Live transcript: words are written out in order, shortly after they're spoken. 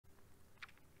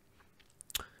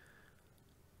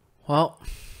Well,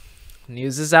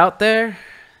 news is out there.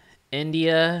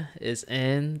 India is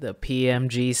in the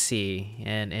PMGC,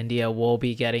 and India will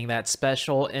be getting that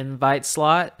special invite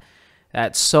slot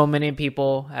that so many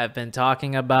people have been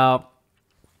talking about.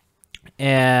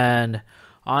 And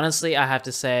honestly, I have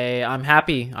to say I'm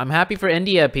happy. I'm happy for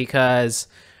India because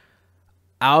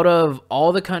out of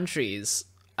all the countries,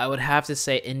 I would have to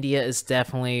say India is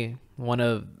definitely one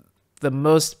of the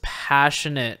most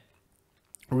passionate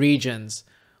regions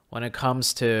when it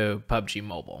comes to PUBG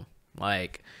Mobile.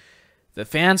 Like, the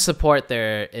fan support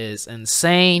there is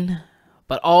insane,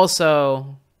 but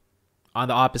also on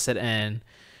the opposite end,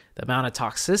 the amount of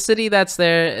toxicity that's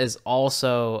there is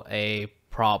also a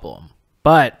problem.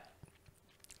 But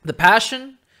the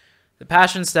passion's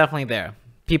definitely there.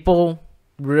 People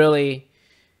really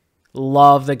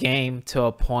love the game to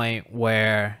a point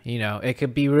where, you know, it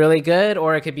could be really good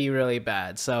or it could be really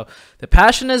bad. So the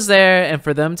passion is there, and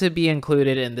for them to be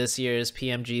included in this year's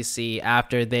PMGC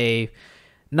after they've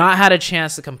not had a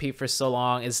chance to compete for so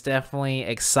long is definitely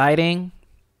exciting.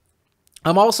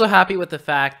 I'm also happy with the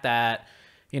fact that,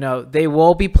 you know, they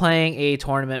will be playing a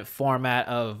tournament format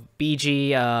of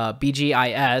BGIS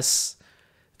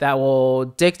that will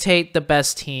dictate the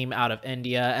best team out of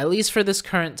India, at least for this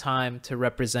current time, to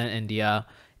represent India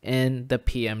in the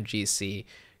PMGC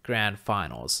Grand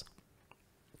Finals.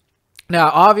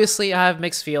 Now, obviously, I have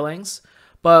mixed feelings,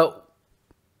 but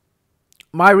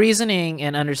my reasoning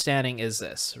and understanding is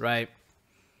this, right?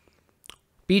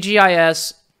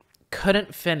 BGIS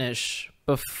couldn't finish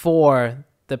before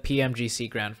the PMGC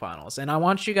Grand Finals, and I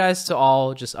want you guys to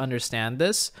all just understand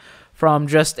this from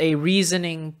just a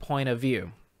reasoning point of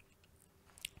view.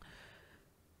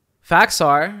 Facts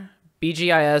are,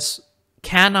 BGIS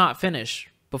cannot finish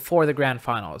before the Grand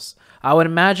Finals. I would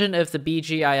imagine if the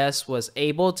BGIS was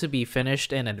able to be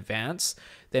finished in advance,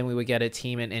 then we would get a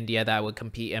team in India that would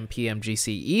compete in PMGC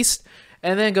East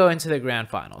and then go into the Grand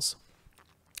Finals.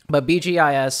 But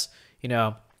BGIS, you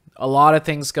know, a lot of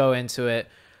things go into it.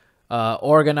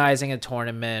 Organizing a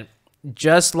tournament,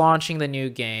 just launching the new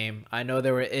game. I know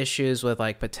there were issues with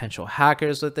like potential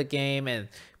hackers with the game, and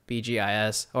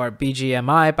BGIS or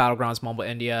BGMI, Battlegrounds Mobile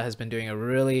India, has been doing a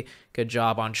really good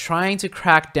job on trying to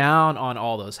crack down on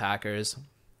all those hackers.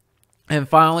 And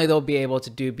finally, they'll be able to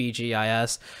do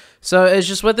BGIS. So it's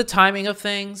just with the timing of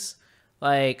things,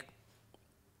 like,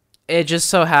 it just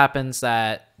so happens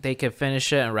that they could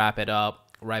finish it and wrap it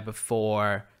up right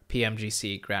before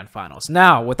PMGC Grand Finals.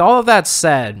 Now, with all of that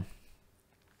said,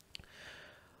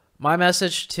 my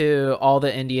message to all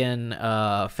the Indian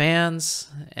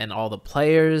fans and all the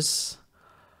players,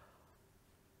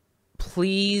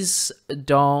 please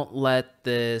don't let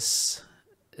this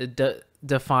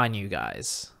define you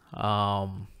guys.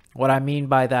 What I mean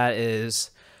by that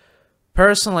is,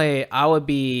 personally, I would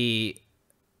be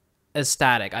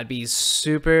ecstatic. I'd be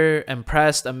super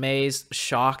impressed, amazed,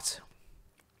 shocked.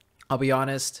 I'll be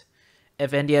honest,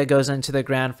 if India goes into the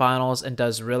Grand Finals and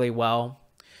does really well.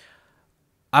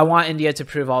 I want India to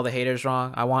prove all the haters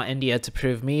wrong. I want India to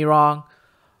prove me wrong.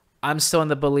 I'm still in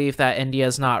the belief that India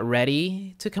is not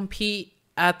ready to compete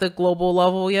at the global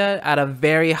level yet, at a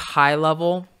very high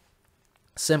level,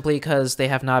 simply because they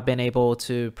have not been able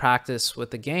to practice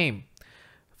with the game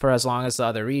for as long as the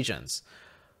other regions.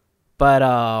 But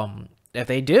if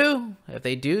they do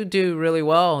really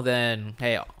well, then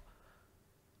hey,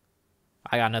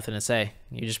 I got nothing to say.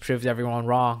 You just proved everyone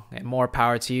wrong, and more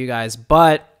power to you guys.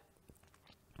 But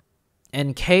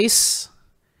in case,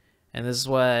 and this is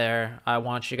where I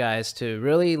want you guys to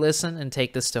really listen and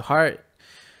take this to heart,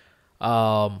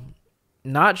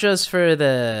 not just for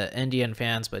the Indian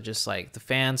fans, but just like the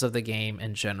fans of the game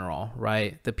in general,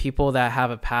 right? The people that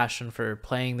have a passion for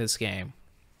playing this game.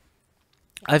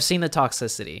 I've seen the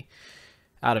toxicity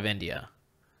out of India.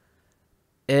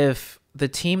 If the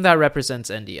team that represents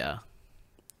India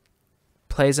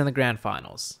plays in the Grand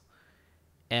Finals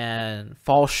and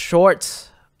falls short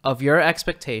of your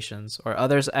expectations or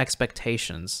others'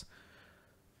 expectations,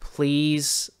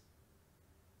 please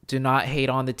do not hate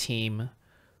on the team.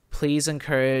 Please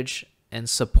encourage and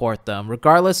support them,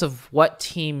 regardless of what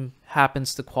team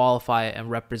happens to qualify and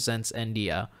represents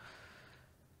India.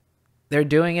 They're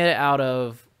doing it out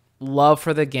of love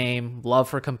for the game, love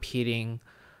for competing,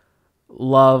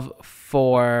 love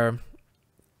for,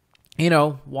 you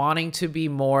know, wanting to be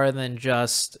more than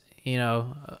just, you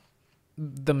know,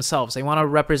 themselves. They want to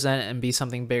represent and be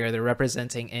something bigger. They're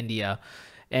representing India,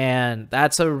 and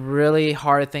that's a really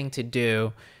hard thing to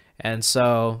do. And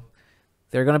so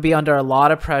they're going to be under a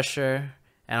lot of pressure,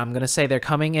 and I'm going to say they're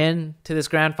coming in to this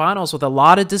Grand Finals with a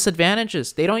lot of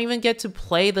disadvantages. They don't even get to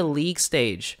play the league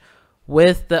stage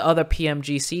with the other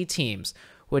PMGC teams,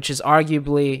 which is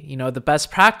arguably, you know, the best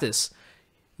practice.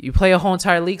 You play a whole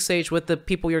entire league stage with the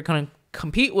people you're going to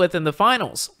compete with in the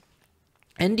finals.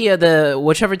 India,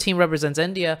 whichever team represents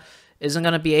India, isn't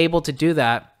going to be able to do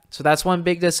that. So that's one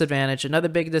big disadvantage. Another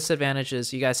big disadvantage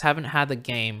is you guys haven't had the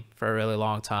game for a really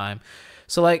long time.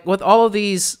 So like with all of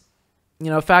these, you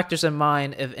know, factors in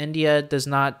mind, if India does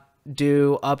not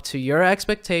do up to your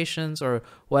expectations or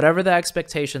whatever the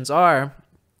expectations are,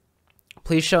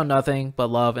 please show nothing but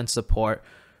love and support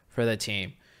for the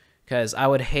team, because I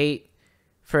would hate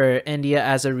for India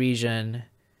as a region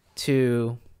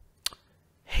to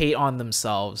hate on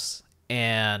themselves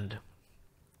and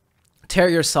tear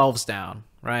yourselves down,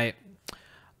 right?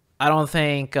 I don't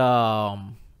think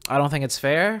it's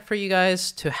fair for you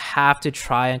guys to have to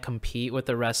try and compete with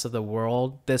the rest of the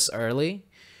world this early.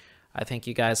 I think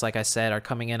you guys, like I said, are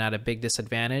coming in at a big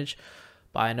disadvantage,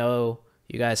 but I know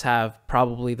you guys have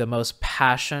probably the most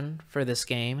passion for this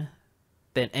game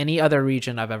than any other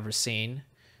region I've ever seen.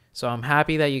 So I'm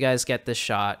happy that you guys get this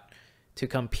shot to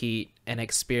compete and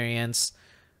experience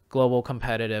global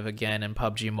competitive again in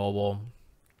PUBG Mobile.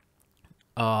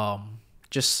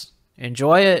 Just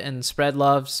enjoy it and spread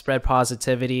love, spread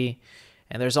positivity,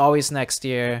 and there's always next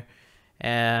year.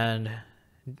 And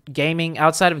gaming,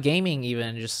 outside of gaming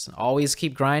even, just always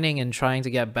keep grinding and trying to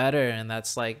get better. And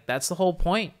that's the whole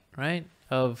point, right,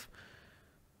 of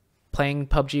playing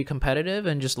PUBG competitive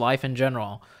and just life in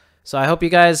general. So I hope you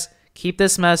guys keep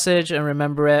this message and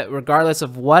remember it regardless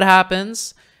of what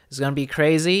happens. It's going to be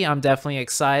crazy. I'm definitely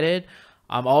excited.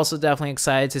 I'm also definitely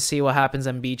excited to see what happens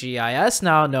in BGIS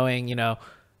now, knowing, you know,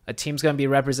 a team's going to be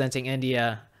representing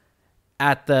India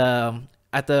at the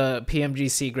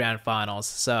PMGC Grand Finals.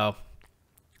 So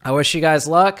I wish you guys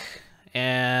luck,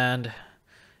 and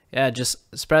yeah,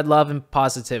 just spread love and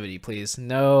positivity, please.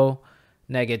 No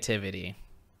negativity.